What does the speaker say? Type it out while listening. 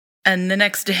And the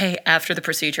next day after the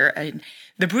procedure,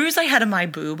 the bruise I had on my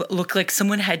boob looked like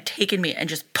someone had taken me and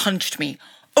just punched me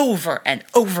over and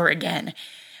over again.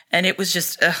 And it was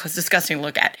just, it was disgusting to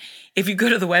look at. If you go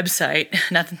to the website,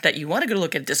 not that you want to go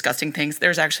look at disgusting things,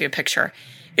 there's actually a picture.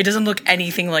 It doesn't look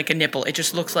anything like a nipple. It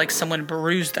just looks like someone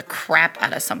bruised the crap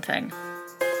out of something.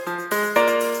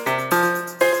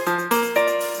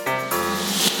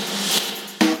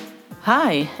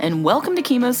 Hi, and welcome to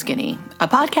Chemo Skinny, a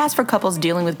podcast for couples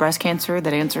dealing with breast cancer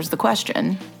that answers the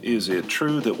question, is it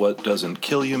true that what doesn't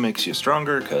kill you makes you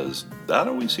stronger? Because that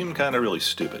always seemed kind of really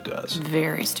stupid to us.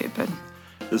 Very stupid.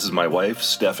 This is my wife,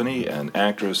 Stephanie, an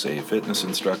actress, a fitness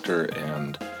instructor,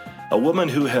 and a woman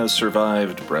who has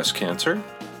survived breast cancer,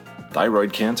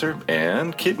 thyroid cancer,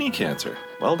 and kidney cancer.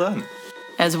 Well done.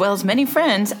 As well as many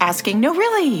friends asking, no,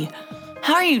 really,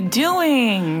 how are you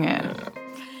doing?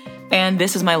 And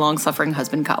this is my long-suffering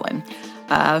husband, Colin,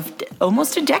 of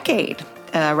almost a decade.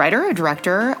 A writer, a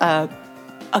director,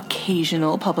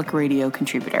 occasional public radio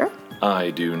contributor.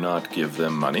 I do not give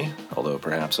them money, although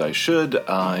perhaps I should.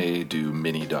 I do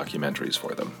mini documentaries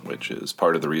for them, which is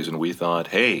part of the reason we thought,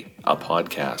 hey, a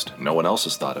podcast. No one else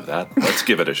has thought of that. Let's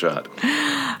give it a shot.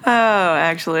 Oh,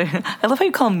 actually, I love how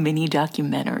you call them mini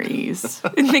documentaries.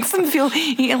 It makes them feel,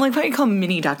 I like how you call them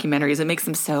mini documentaries. It makes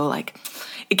them so like...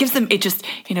 It gives them, it just,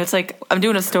 it's like, I'm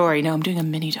doing a story. No, I'm doing a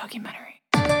mini documentary.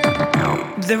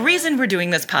 The reason we're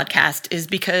doing this podcast is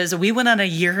because we went on a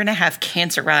 1.5-year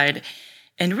cancer ride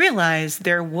and realized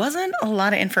there wasn't a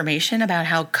lot of information about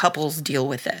how couples deal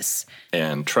with this.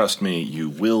 And trust me, you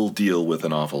will deal with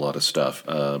an awful lot of stuff.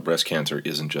 Breast cancer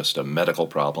isn't just a medical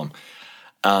problem.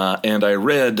 And I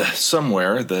read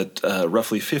somewhere that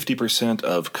roughly 50%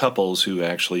 of couples who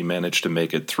actually manage to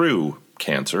make it through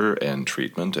cancer and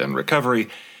treatment and recovery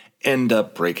end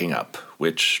up breaking up,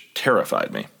 which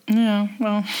terrified me. Yeah,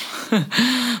 well,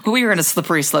 we were in a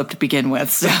slippery slope to begin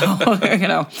with, so,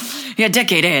 a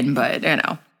decade in, but,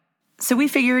 So we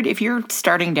figured if you're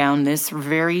starting down this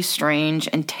very strange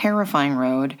and terrifying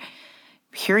road,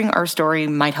 hearing our story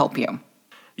might help you.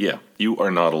 Yeah, you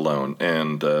are not alone,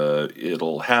 and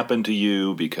it'll happen to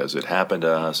you because it happened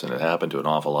to us, and it happened to an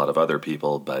awful lot of other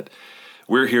people, but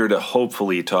we're here to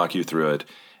hopefully talk you through it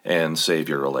and save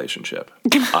your relationship.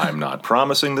 I'm not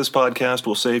promising this podcast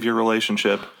will save your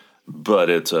relationship, but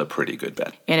it's a pretty good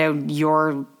bet.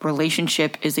 Your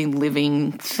relationship is a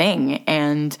living thing,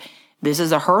 and this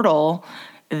is a hurdle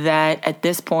that at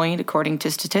this point, according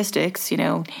to statistics,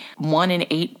 1 in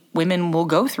 8 women will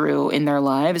go through in their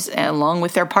lives along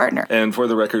with their partner. And for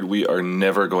the record, we are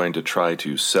never going to try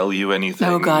to sell you anything.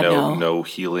 Oh, God, no. No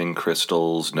healing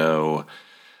crystals, no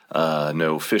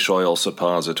fish oil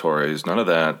suppositories, none of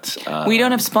that. We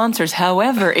don't have sponsors.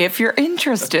 However, if you're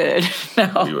interested,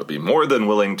 no. We would be more than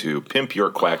willing to pimp your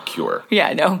quack cure.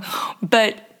 Yeah, no.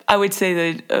 But I would say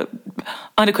that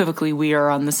unequivocally, we are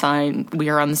on the side of science. We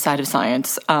are on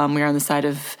the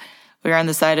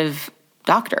side of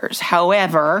doctors.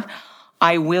 However,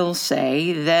 I will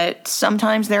say that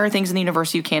sometimes there are things in the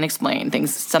universe you can't explain.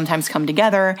 Things sometimes come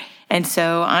together, and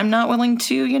so I'm not willing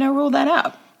to, rule that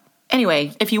out.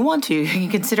 Anyway, if you want to, you can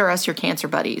consider us your cancer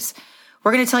buddies.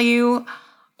 We're going to tell you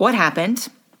what happened,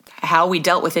 how we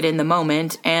dealt with it in the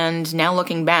moment, and now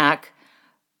looking back,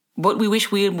 what we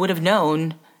wish we would have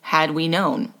known had we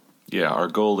known. Yeah, our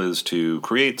goal is to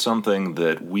create something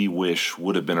that we wish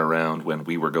would have been around when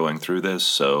we were going through this,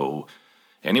 so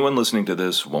anyone listening to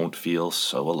this won't feel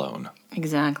so alone.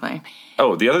 Exactly.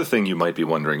 Oh, the other thing you might be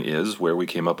wondering is where we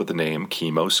came up with the name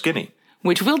Chemo Skinny.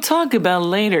 Which we'll talk about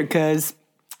later, because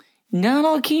not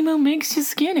all chemo makes you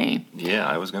skinny. Yeah,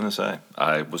 I was going to say.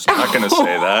 I was not going to say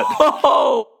that.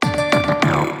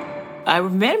 I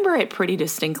remember it pretty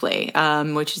distinctly,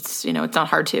 which is, it's not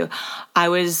hard to. I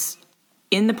was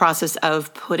in the process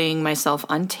of putting myself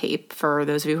on tape. For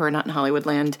those of you who are not in Hollywood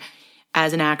land,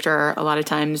 as an actor, a lot of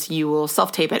times you will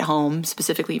self-tape at home,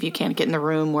 specifically if you can't get in the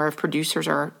room or if producers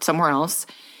are somewhere else.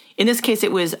 In this case,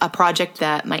 it was a project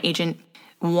that my agent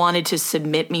wanted to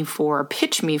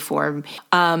pitch me for.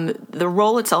 The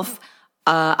role itself,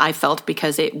 I felt,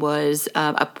 because it was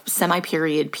a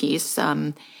semi-period piece,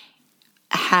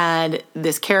 had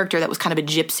this character that was kind of a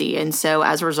gypsy. And so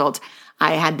as a result,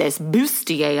 I had this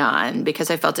bustier on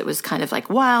because I felt it was kind of like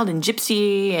wild and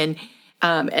gypsy, and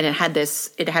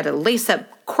it had a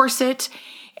lace-up corset.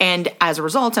 And as a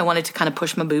result, I wanted to kind of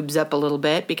push my boobs up a little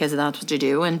bit because that's what you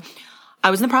do. And I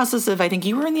was in the process of, I think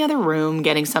you were in the other room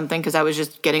getting something because I was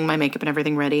just getting my makeup and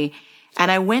everything ready.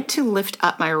 And I went to lift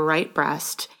up my right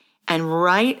breast, and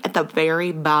right at the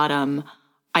very bottom,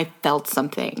 I felt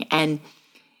something. And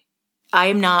I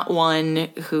am not one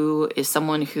who is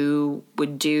someone who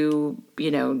would do,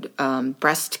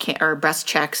 breast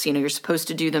checks. You're supposed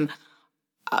to do them.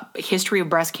 History of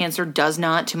breast cancer does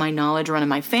not, to my knowledge, run in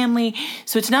my family.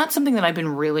 So it's not something that I'd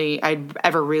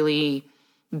ever really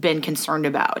been concerned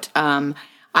about.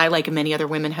 I, like many other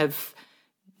women, have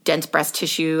dense breast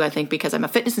tissue, I think because I'm a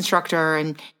fitness instructor.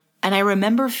 And I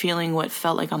remember feeling what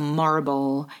felt like a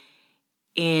marble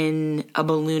in a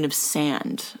balloon of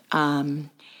sand. And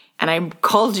I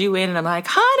called you in and I'm like,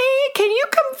 honey, can you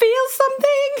come feel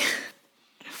something?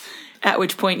 At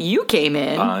which point you came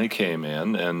in. I came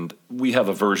in, and we have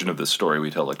a version of this story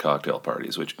we tell at cocktail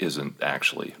parties, which isn't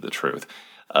actually the truth.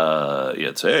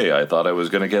 It's, hey, I thought I was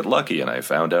going to get lucky, and I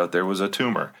found out there was a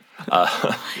tumor.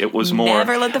 It was more...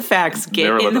 Never let the facts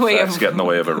get in the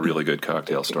way of a really good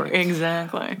cocktail story.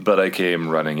 Exactly. But I came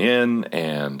running in,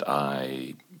 and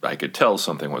I could tell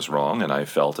something was wrong, and I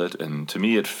felt it. And to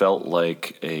me, it felt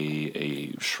like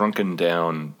a shrunken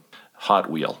down Hot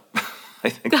Wheel. I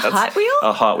think that's Hot Wheel?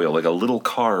 A Hot Wheel, like a little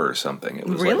car or something. It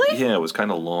was really? It was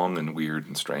kind of long and weird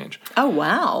and strange. Oh,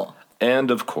 wow.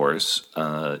 And of course,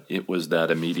 it was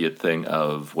that immediate thing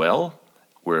of, well,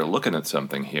 we're looking at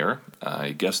something here.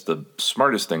 I guess the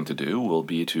smartest thing to do will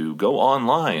be to go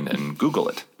online and Google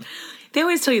it. They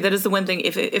always tell you that is the one thing.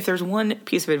 If there's one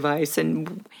piece of advice,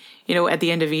 and at the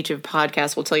end of each of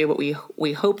podcasts, we'll tell you what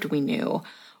we hoped we knew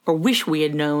or wish we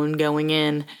had known going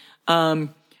in.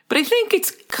 But I think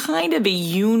it's kind of a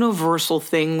universal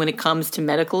thing when it comes to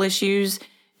medical issues.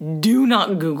 Do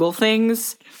not Google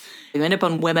things. You end up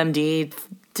on WebMD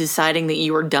deciding that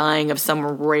you are dying of some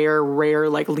rare,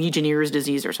 like Legionnaire's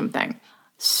disease or something.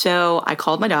 So I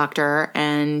called my doctor,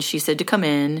 and she said to come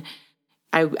in.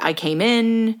 I came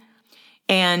in,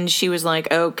 and she was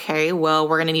like, okay, well,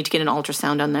 we're going to need to get an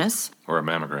ultrasound on this. Or a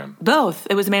mammogram. Both.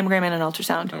 It was a mammogram and an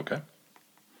ultrasound. Okay.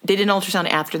 They did an ultrasound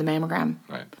after the mammogram.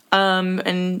 Right.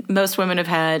 And most women have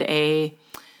had a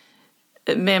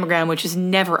mammogram, which is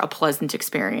never a pleasant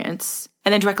experience.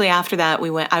 And then directly after that,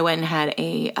 I went and had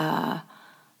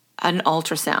an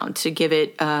ultrasound to give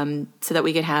it so that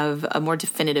we could have a more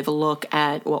definitive look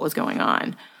at what was going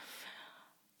on.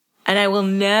 And I will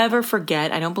never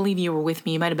forget. I don't believe you were with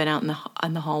me. You might have been out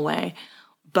in the hallway,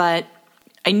 but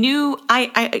I knew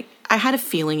I had a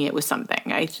feeling it was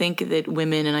something. I think that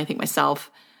women, and I think myself,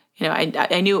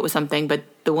 I knew it was something, but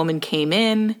the woman came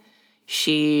in.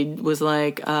 She was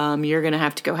like, you're going to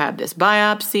have to go have this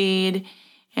biopsied.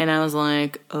 And I was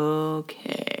like,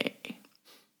 okay.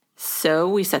 So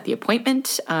we set the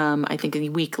appointment. I think a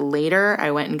week later, I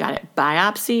went and got it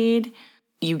biopsied.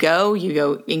 You go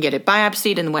and get it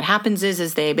biopsied. And what happens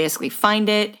is they basically find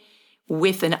it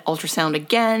with an ultrasound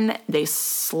again. They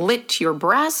slit your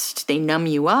breast. They numb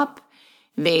you up.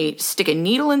 They stick a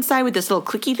needle inside with this little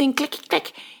clicky thing, click,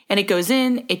 click. And it goes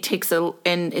in,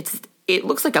 it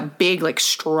looks like a big, like,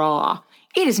 straw.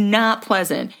 It is not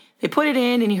pleasant. They put it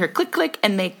in, and you hear click, click,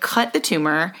 and they cut the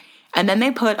tumor, and then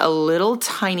they put a little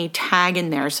tiny tag in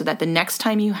there so that the next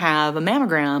time you have a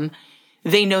mammogram,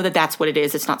 they know that that's what it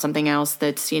is. It's not something else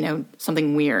that's,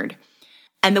 something weird.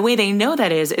 And the way they know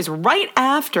that is right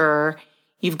after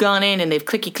you've gone in and they've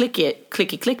clicky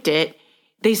clicked it,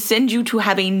 they send you to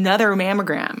have another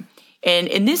mammogram. And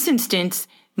in this instance,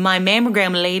 my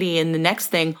mammogram lady in the next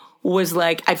thing was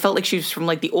like, I felt like she was from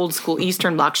like the old school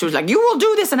Eastern Bloc. She was like, you will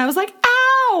do this. And I was like,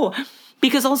 ow!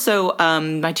 Because also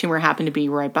my tumor happened to be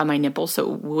right by my nipple.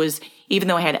 So it was, even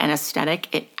though I had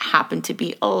anesthetic, it happened to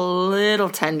be a little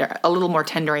more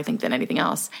tender, I think, than anything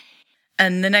else.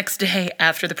 And the next day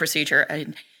after the procedure,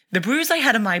 the bruise I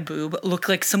had on my boob looked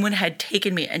like someone had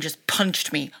taken me and just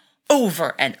punched me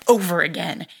over and over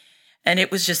again. And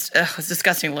it was just, it was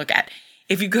disgusting to look at.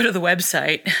 If you go to the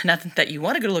website, not that you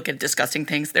want to go look at disgusting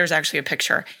things, there's actually a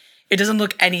picture. It doesn't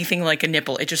look anything like a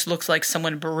nipple. It just looks like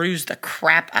someone bruised the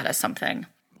crap out of something.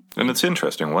 And it's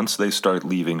interesting. Once they start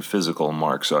leaving physical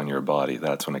marks on your body,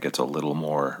 that's when it gets a little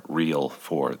more real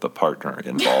for the partner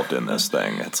involved in this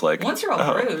thing. It's like, once you're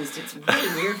all bruised, it's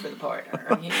really weird for the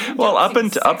partner. Well,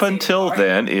 up until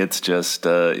then, it's just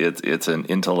it's an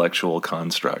intellectual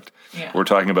construct. Yeah. We're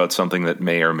talking about something that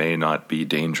may or may not be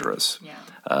dangerous. Yeah.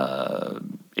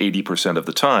 80% of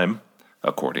the time,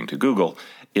 according to Google,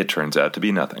 it turns out to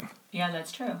be nothing. Yeah,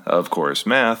 that's true. Of course,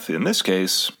 math, in this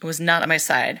case, was not on my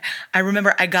side. I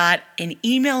remember I got an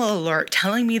email alert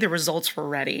telling me the results were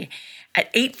ready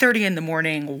at 8:30 in the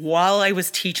morning while I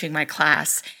was teaching my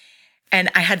class. And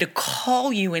I had to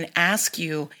call you and ask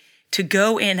you to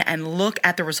go in and look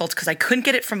at the results because I couldn't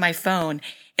get it from my phone.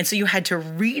 And so you had to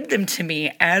read them to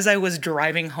me as I was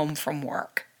driving home from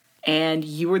work. And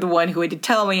you were the one who had to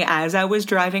tell me as I was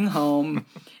driving home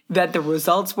that the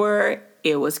results were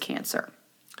it was cancer.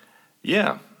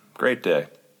 Yeah, great day.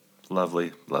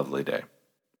 Lovely, lovely day.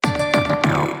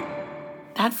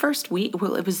 That first week,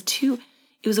 well, it was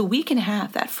a week and a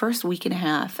half, that first week and a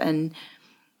half. And,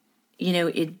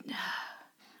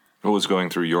 What was going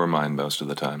through your mind most of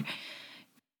the time?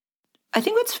 I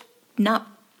think what's not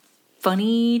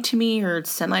funny to me or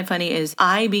semi-funny is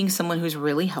I, being someone who's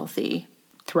really healthy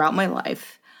throughout my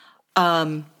life,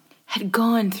 had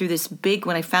gone through this big,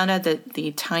 when I found out that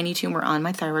the tiny tumor on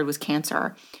my thyroid was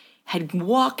cancer, had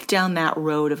walked down that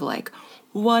road of like,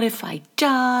 what if I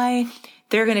die?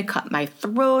 They're going to cut my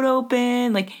throat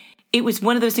open. Like, it was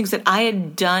one of those things that I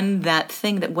had done that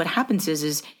thing that what happens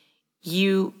is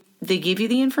they give you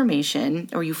the information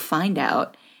or you find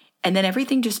out, and then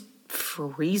everything just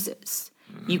freezes.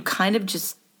 You kind of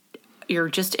you're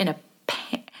just in a,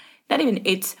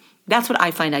 that's what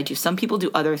I find I do. Some people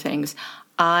do other things.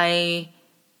 I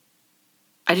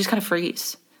just kind of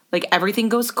freeze. Like, everything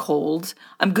goes cold.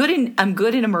 I'm good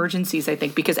in emergencies, I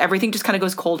think, because everything just kind of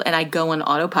goes cold and I go on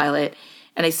autopilot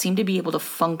and I seem to be able to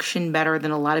function better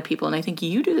than a lot of people. And I think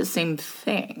you do the same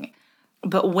thing.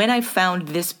 But when I found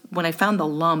the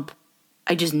lump,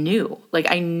 I just knew. Like,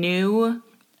 I knew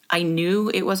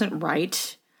it wasn't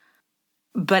right.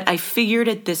 But I figured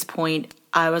at this point,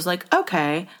 I was like,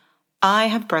 okay, I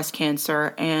have breast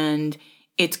cancer and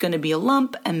it's going to be a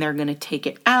lump and they're going to take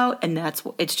it out and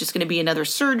it's just going to be another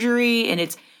surgery and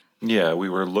it's... Yeah, we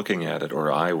were looking at it,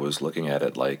 or I was looking at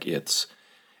it like it's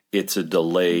a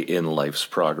delay in life's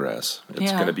progress.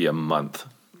 It's going to be a month.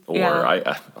 Or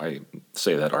I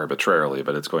say that arbitrarily,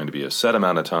 but it's going to be a set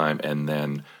amount of time and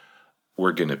then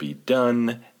we're going to be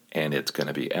done and it's going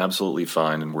to be absolutely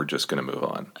fine and we're just going to move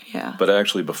on. Yeah. But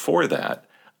actually before that,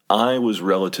 I was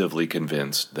relatively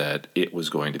convinced that it was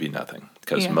going to be nothing.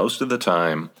 Because most of the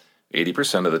time,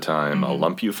 80% of the time, a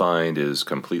lump you find is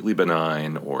completely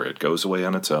benign or it goes away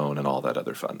on its own and all that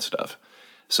other fun stuff.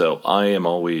 So I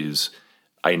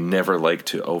never like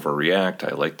to overreact.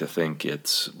 I like to think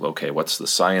it's, okay, what's the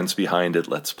science behind it?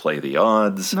 Let's play the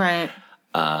odds. Right.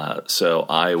 So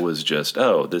I was just,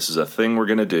 this is a thing we're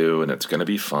going to do and it's going to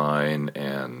be fine.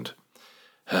 And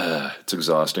it's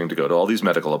exhausting to go to all these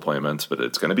medical appointments, but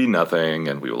it's going to be nothing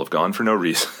and we will have gone for no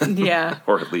reason. Yeah.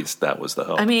 Or at least that was the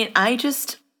hope. I mean,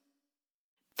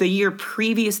 the year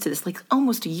previous to this, like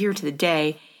almost a year to the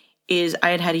day, is I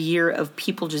had a year of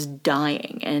people just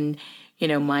dying. And,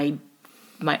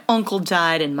 my uncle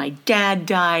died and my dad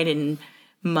died and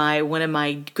one of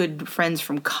my good friends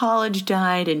from college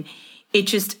died. And it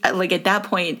just, like, at that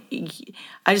point,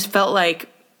 I just felt like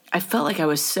I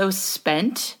was so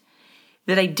spent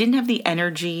that I didn't have the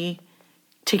energy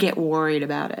to get worried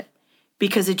about it,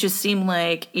 because it just seemed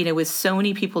like, with so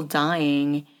many people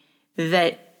dying,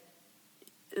 that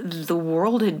the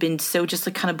world had been so just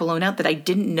like kind of blown out that I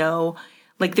didn't know,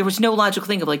 like, there was no logical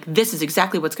thing of like, this is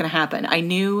exactly what's going to happen. I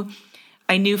knew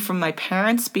from my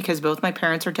parents, because both my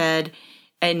parents are dead,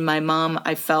 and my mom,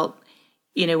 I felt,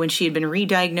 when she had been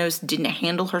re-diagnosed, didn't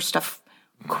handle her stuff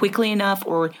quickly enough,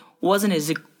 or wasn't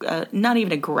as, not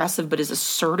even aggressive, but as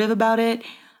assertive about it.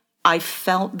 I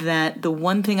felt that the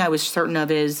one thing I was certain of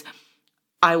is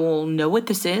I will know what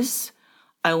this is.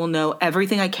 I will know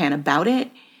everything I can about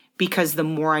it, because the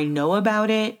more I know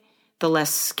about it, the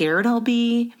less scared I'll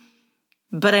be.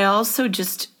 But I also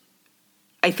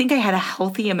I think I had a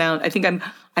healthy amount. I think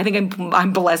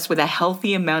I'm blessed with a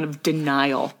healthy amount of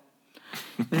denial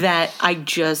that I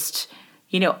just,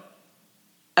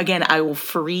 again, I will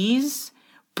freeze,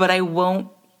 but I won't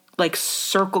like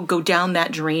go down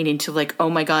that drain into like, oh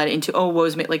my God, into, oh, woe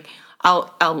is me. Like, I'll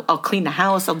clean the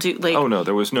house. I'll do like... Oh no,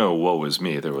 there was no woe is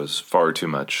me. There was far too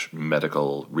much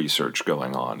medical research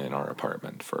going on in our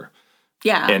apartment for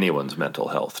anyone's mental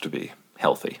health to be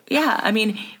healthy. Yeah. I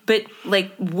mean, but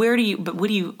like, what do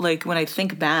you, like, when I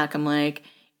think back, I'm like,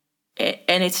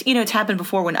 and it's, it's happened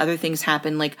before when other things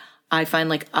happen. Like, I find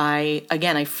like I'd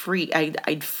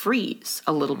freeze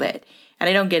a little bit and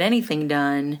I don't get anything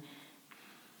done.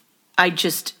 But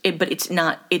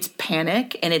it's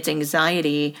panic and it's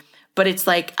anxiety, but it's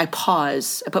like I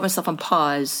put myself on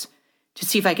pause to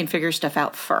see if I can figure stuff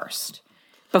out first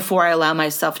before I allow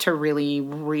myself to really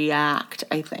react,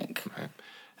 I think. Right.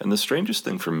 And the strangest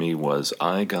thing for me was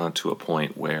I got to a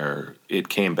point where it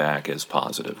came back as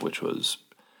positive, which was,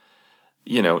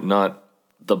 not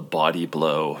the body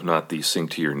blow, not the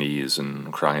sink to your knees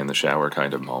and cry in the shower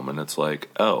kind of moment. It's like,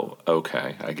 oh,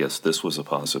 okay, I guess this was a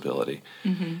possibility.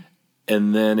 Mm-hmm.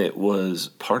 And then it was,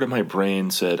 part of my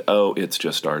brain said, oh, it's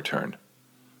just our turn.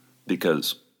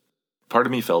 Because part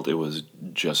of me felt it was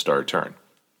just our turn.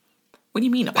 What do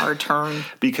you mean, our turn?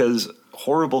 Because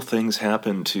horrible things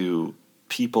happen to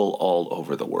people all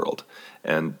over the world.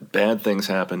 And bad things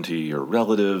happen to your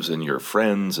relatives and your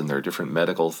friends, and there are different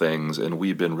medical things, and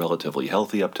we've been relatively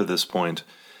healthy up to this point.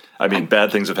 I mean,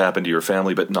 bad things have happened to your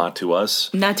family, but not to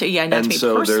us. Not to me personally, and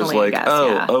so there's like,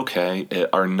 I guess, okay,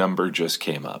 our number just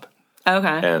came up. Okay.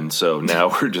 And so now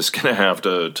we're just going to have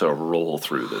to roll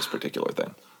through this particular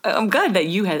thing. I'm glad that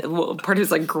you had, well, part of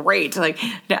it's like, great. Like,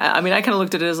 I mean, I kind of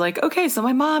looked at it as like, okay, so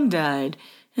my mom died.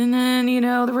 And then,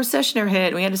 the recession hit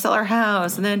and we had to sell our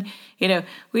house. And then,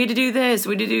 we had to do this,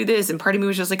 we had to do this. And part of me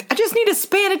was just like, I just need a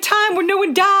span of time where no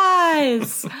one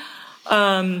dies.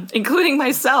 Including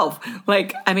myself.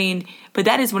 Like, I mean, but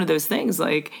that is one of those things.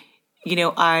 Like,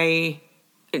 I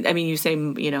mean, you say,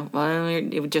 well,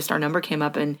 it just our number came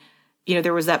up and,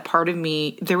 there was that part of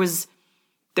me, there was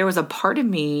a part of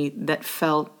me that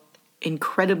felt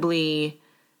incredibly,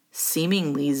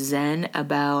 seemingly zen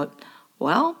about,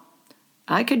 well,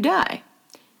 I could die.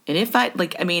 And if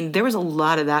there was a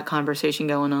lot of that conversation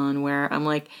going on where I'm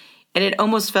like, and it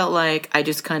almost felt like I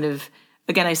just kind of,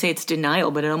 again, I say it's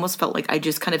denial, but it almost felt like I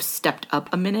just kind of stepped up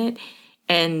a minute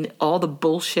and all the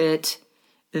bullshit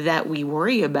that we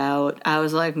worry about, I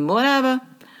was like, whatever,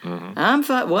 I'm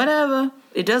fine, whatever.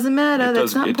 It doesn't matter.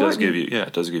 That's not important.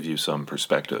 It does give you some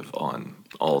perspective on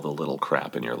all the little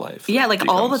crap in your life. Yeah, like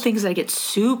all the things that I get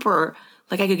super,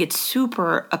 like I could get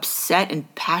super upset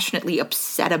and passionately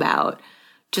upset about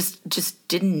just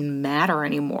didn't matter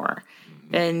anymore.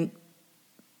 Mm-hmm. And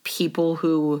people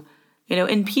who,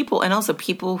 and also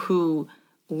people who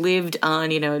lived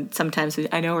on, sometimes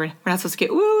I know we're not supposed to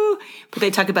get woo, but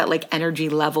they talk about like energy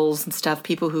levels and stuff.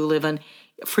 People who live on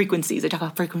frequencies, they talk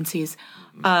about frequencies,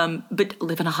 but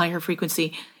live on a higher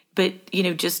frequency. But,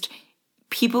 just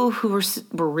people who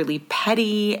were really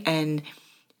petty and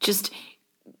just,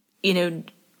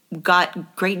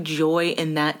 got great joy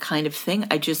in that kind of thing.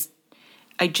 I just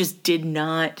did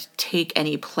not take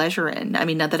any pleasure in. I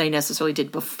mean, not that I necessarily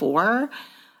did before,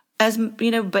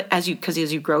 but as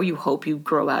you grow, you hope you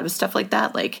grow out of stuff like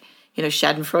that. Like,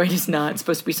 Schadenfreude is not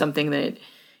supposed to be something that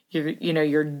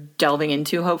you're delving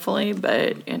into, hopefully,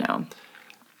 but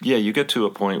Yeah, you get to a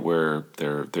point where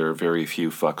there are very few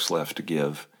fucks left to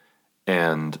give,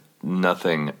 and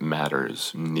nothing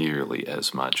matters nearly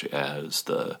as much as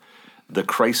the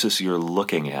crisis you're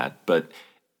looking at, but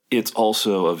it's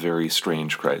also a very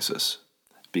strange crisis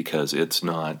because it's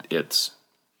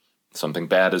something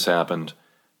bad has happened.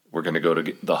 We're going to go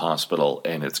to the hospital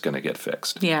and it's going to get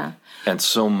fixed. Yeah. And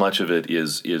so much of it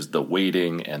is the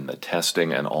waiting and the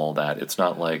testing and all that. It's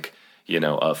not like,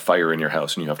 a fire in your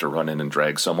house and you have to run in and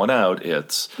drag someone out.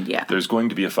 There's going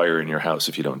to be a fire in your house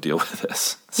if you don't deal with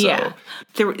this. So. Yeah.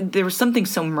 There was something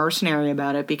so mercenary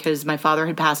about it because my father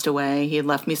had passed away. He had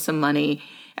left me some money.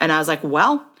 And I was like,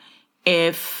 well,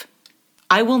 if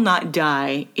I will not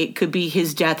die, it could be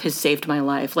his death has saved my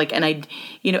life. Like, and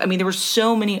there were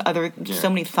so many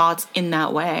thoughts in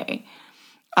that way.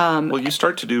 Well, you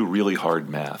start to do really hard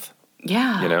math.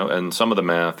 Yeah. And some of the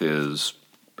math is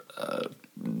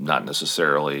not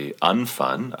necessarily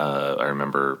unfun. I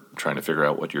remember trying to figure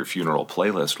out what your funeral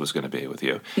playlist was going to be with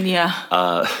you.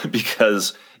 Yeah.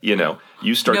 Because,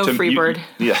 you start to... Freebird.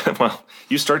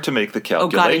 You start to make the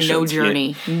calculations. Oh, God,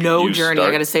 and no journey.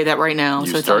 I got to say that right now.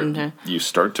 You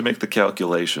start to make the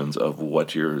calculations of what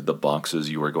the boxes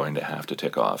you are going to have to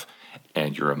tick off.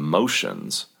 And your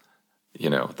emotions,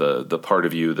 the part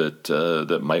of you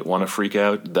that might want to freak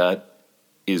out, that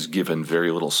is given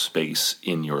very little space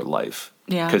in your life.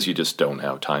 Yeah. Because you just don't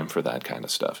have time for that kind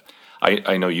of stuff.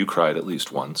 I know you cried at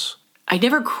least once. I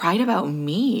never cried about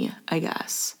me, I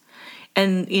guess.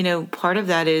 And, part of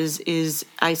that is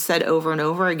I said over and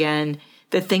over again,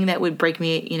 the thing that would break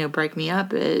me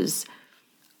up is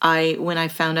when I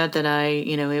found out that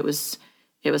it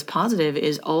was positive,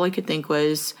 is all I could think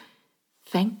was,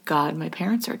 thank God my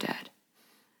parents are dead.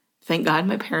 Thank God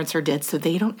my parents are dead so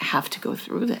they don't have to go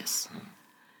through this.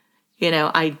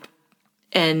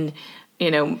 Then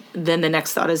the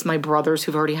next thought is my brothers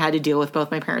who've already had to deal with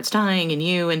both my parents dying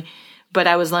and but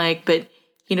I was like, happy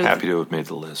to have made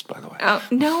the list, by the way.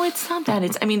 No, it's not that.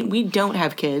 We don't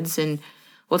have kids, and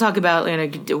we'll talk about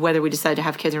whether we decide to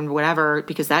have kids or whatever,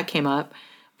 because that came up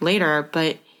later,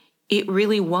 but it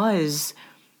really was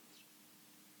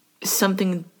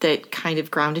something that kind of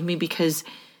grounded me because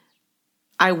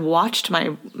I watched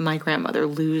my grandmother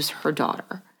lose her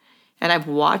daughter. And I've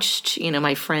watched,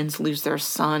 my friends lose their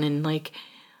son, and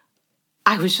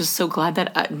I was just so glad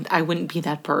that I wouldn't be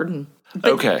that burden.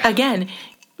 But okay. Again,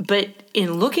 but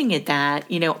in looking at that,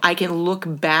 I can look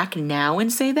back now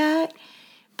and say that.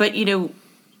 But,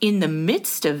 in the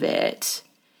midst of it,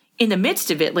 I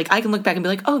can look back and be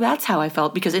like, oh, that's how I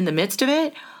felt. Because in the midst of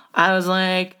it, I was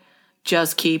like,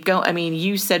 just keep going. I mean,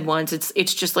 you said once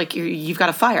it's just like you've got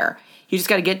a fire. You just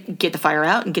got to get the fire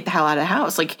out and get the hell out of the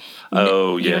house. Like, you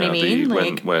know what I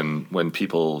mean? When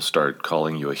people start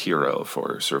calling you a hero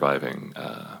for surviving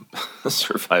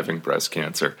surviving breast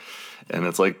cancer, and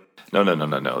it's like, no.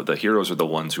 The heroes are the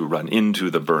ones who run into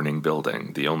the burning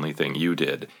building. The only thing you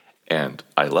did, and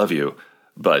I love you,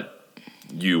 but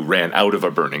you ran out of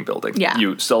a burning building.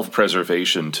 Yeah.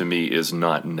 Self-preservation to me is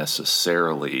not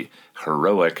necessarily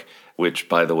heroic, which,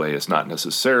 by the way, is not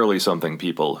necessarily something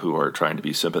people who are trying to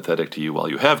be sympathetic to you while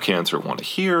you have cancer want to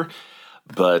hear,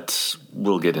 but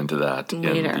we'll get into that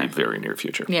later, in the very near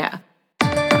future. Yeah.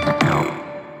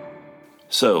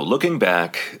 So, looking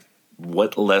back,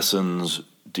 what lessons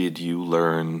did you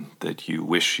learn that you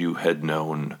wish you had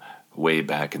known way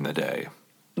back in the day?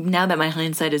 Because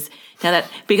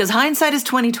hindsight is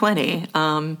 2020.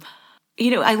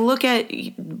 I look at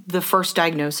the first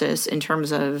diagnosis in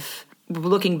terms of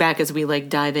looking back as we like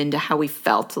dive into how we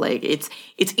felt. Like it's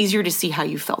easier to see how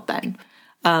you felt then,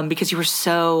 because we were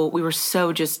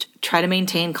so just try to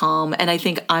maintain calm. And I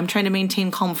think I'm trying to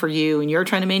maintain calm for you, and you're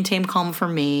trying to maintain calm for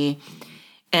me.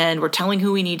 And we're telling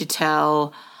who we need to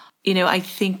tell. I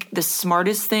think the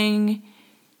smartest thing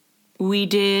we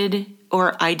did,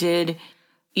 or I did,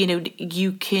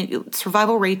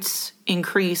 survival rates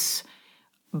increase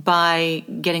by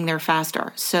getting there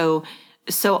faster. So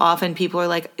often people are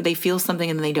like, they feel something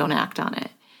and they don't act on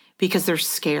it because they're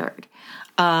scared.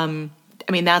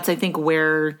 That's, I think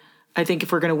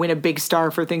if we're going to win a big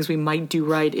star for things we might do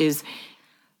right is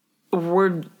we're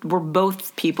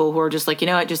both people who are just like,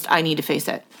 I need to face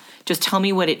it. Just tell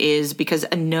me what it is, because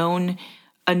a known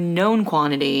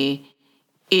quantity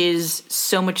is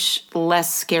so much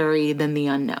less scary than the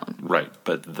unknown. Right,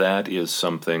 but that is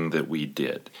something that we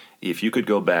did. If you could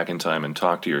go back in time and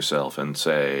talk to yourself and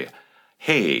say,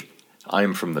 hey,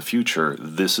 I'm from the future,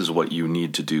 this is what you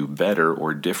need to do better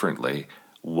or differently,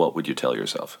 what would you tell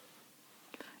yourself?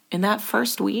 In that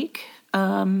first week,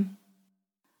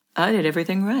 I did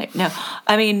everything right. No,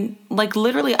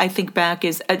 literally, I think back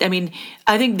I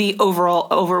think the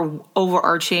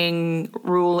overarching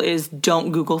rule is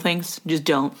don't Google things. Just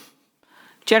don't.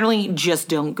 Generally, just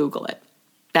don't Google it.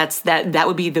 That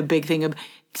would be the big thing of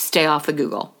stay off the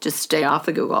Google. Just stay off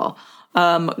the Google.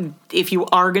 If you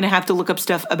are going to have to look up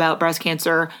stuff about breast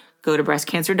cancer, go to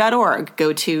breastcancer.org.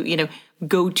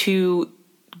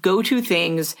 Go to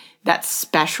things that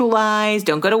specialize.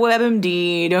 Don't go to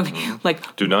WebMD.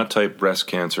 Do not type breast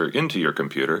cancer into your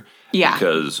computer. Yeah.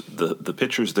 Because the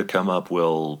pictures that come up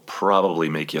will probably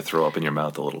make you throw up in your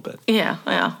mouth a little bit. Yeah.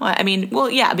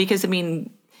 Because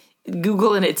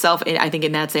Google in itself, I think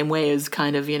in that same way, is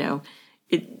kind of,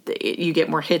 you get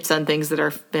more hits on things that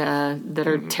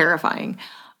are terrifying.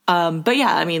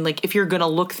 If you're going to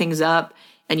look things up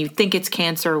and you think it's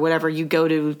cancer or whatever, you go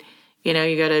to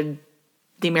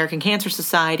the American Cancer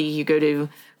Society, you go to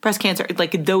breast cancer,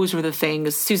 those were the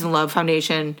things. Susan Love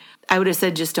Foundation. I would have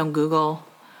said just don't Google.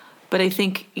 But I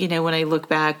think, when I look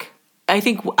back, I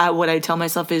think what I tell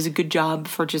myself is a good job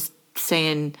for just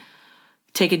saying,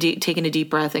 taking a deep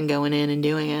breath and going in and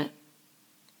doing it.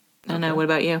 I don't know. What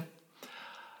about you?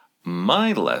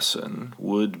 My lesson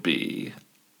would be,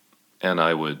 and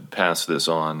I would pass this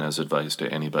on as advice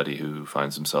to anybody who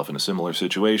finds himself in a similar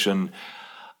situation.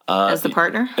 As the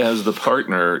partner? As the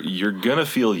partner, you're going to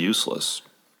feel useless.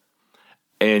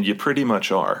 And you pretty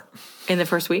much are. In the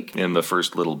first week? In the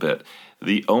first little bit.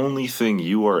 The only thing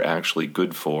you are actually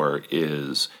good for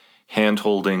is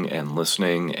hand-holding and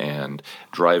listening and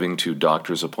driving to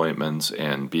doctor's appointments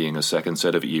and being a second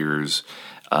set of ears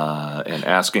and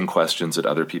asking questions that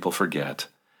other people forget.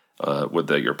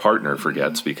 That your partner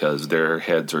forgets because their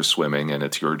heads are swimming, and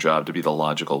it's your job to be the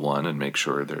logical one and make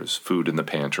sure there's food in the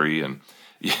pantry and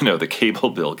the cable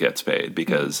bill gets paid,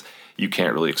 because you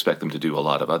can't really expect them to do a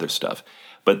lot of other stuff.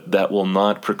 But that will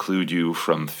not preclude you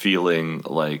from feeling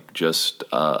like just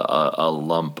a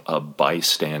lump, a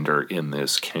bystander in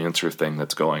this cancer thing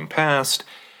that's going past.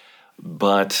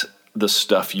 But the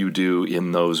stuff you do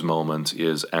in those moments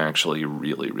is actually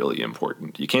really, really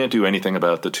important. You can't do anything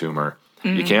about the tumor.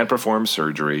 Mm-hmm. You can't perform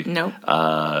surgery. No.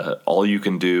 All you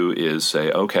can do is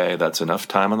say, okay, that's enough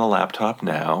time on the laptop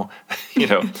now. You're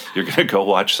going to go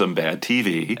watch some bad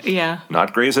TV. Yeah.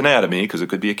 Not Grey's Anatomy, because it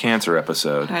could be a cancer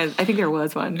episode. I think there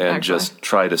was one, and actually. Just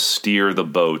try to steer the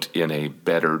boat in a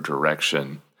better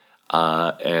direction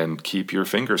and keep your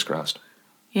fingers crossed.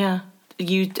 Yeah.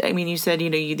 You said,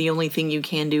 the only thing you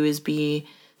can do is be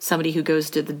somebody who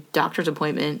goes to the doctor's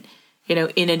appointment,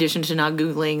 in addition to not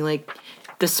Googling,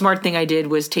 the smart thing I did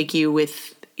was take you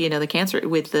with,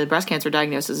 the breast cancer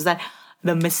diagnosis. Is that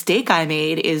the mistake I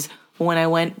made is when I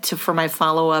went for my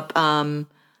follow-up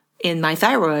in my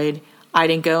thyroid, I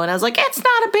didn't go and I was like, it's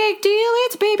not a big deal,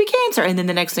 it's baby cancer. And then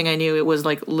the next thing I knew, it was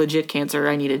like legit cancer.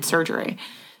 I needed surgery.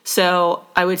 So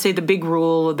I would say the big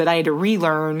rule that I had to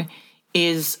relearn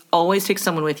is always take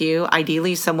someone with you,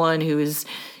 ideally someone who is,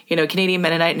 Canadian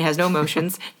Mennonite and has no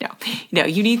emotions. No,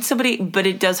 you need somebody, but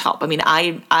it does help. I mean,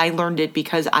 I learned it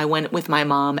because I went with my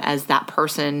mom as that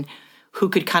person who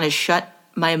could kind of shut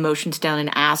my emotions down and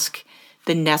ask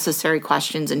the necessary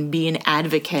questions and be an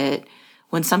advocate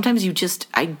when sometimes you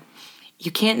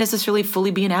can't necessarily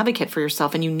fully be an advocate for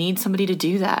yourself, and you need somebody to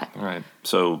do that. All right.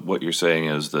 So what you're saying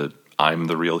is that I'm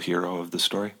the real hero of the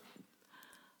story?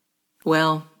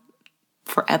 Well,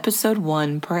 for episode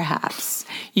 1, perhaps.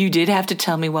 You did have to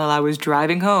tell me while I was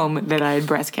driving home that I had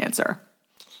breast cancer.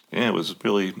 Yeah, it was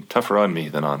really tougher on me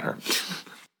than on her.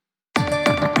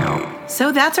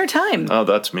 So that's our time. Oh,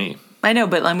 that's me. I know,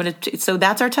 but so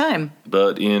that's our time.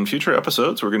 But in future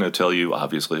episodes, we're going to tell you,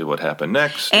 obviously, what happened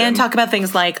next. And talk about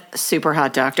things like super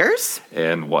hot doctors.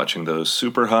 And watching those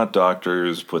super hot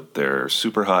doctors put their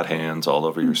super hot hands all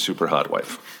over your super hot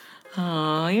wife.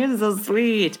 Oh, you're so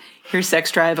sweet. Your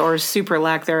sex drive or super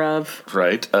lack thereof.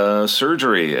 Right.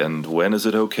 Surgery, and when is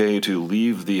it okay to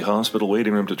leave the hospital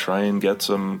waiting room to try and get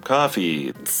some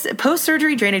coffee?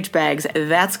 Post-surgery drainage bags,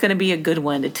 that's going to be a good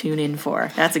one to tune in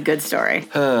for. That's a good story.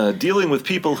 Dealing with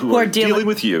people who are dealing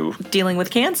with you. Dealing with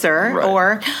cancer,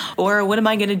 right. Or what am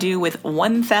I going to do with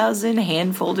 1,000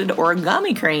 hand-folded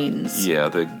origami cranes? Yeah,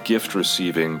 the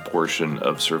gift-receiving portion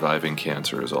of surviving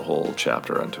cancer is a whole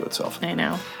chapter unto itself. I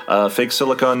know. Fake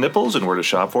silicone nipples and where to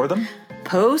shop for them.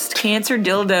 Post-cancer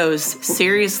dildos.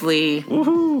 Seriously.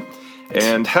 Woohoo!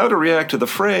 And how to react to the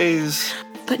phrase...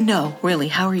 But no, really,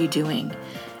 how are you doing?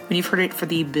 When you've heard it for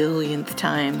the billionth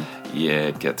time. Yeah,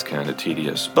 it gets kind of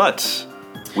tedious. But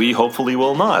we hopefully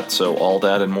will not. So all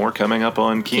that and more coming up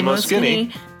on Chemo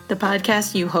Skinny. The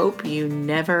podcast you hope you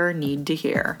never need to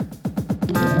hear.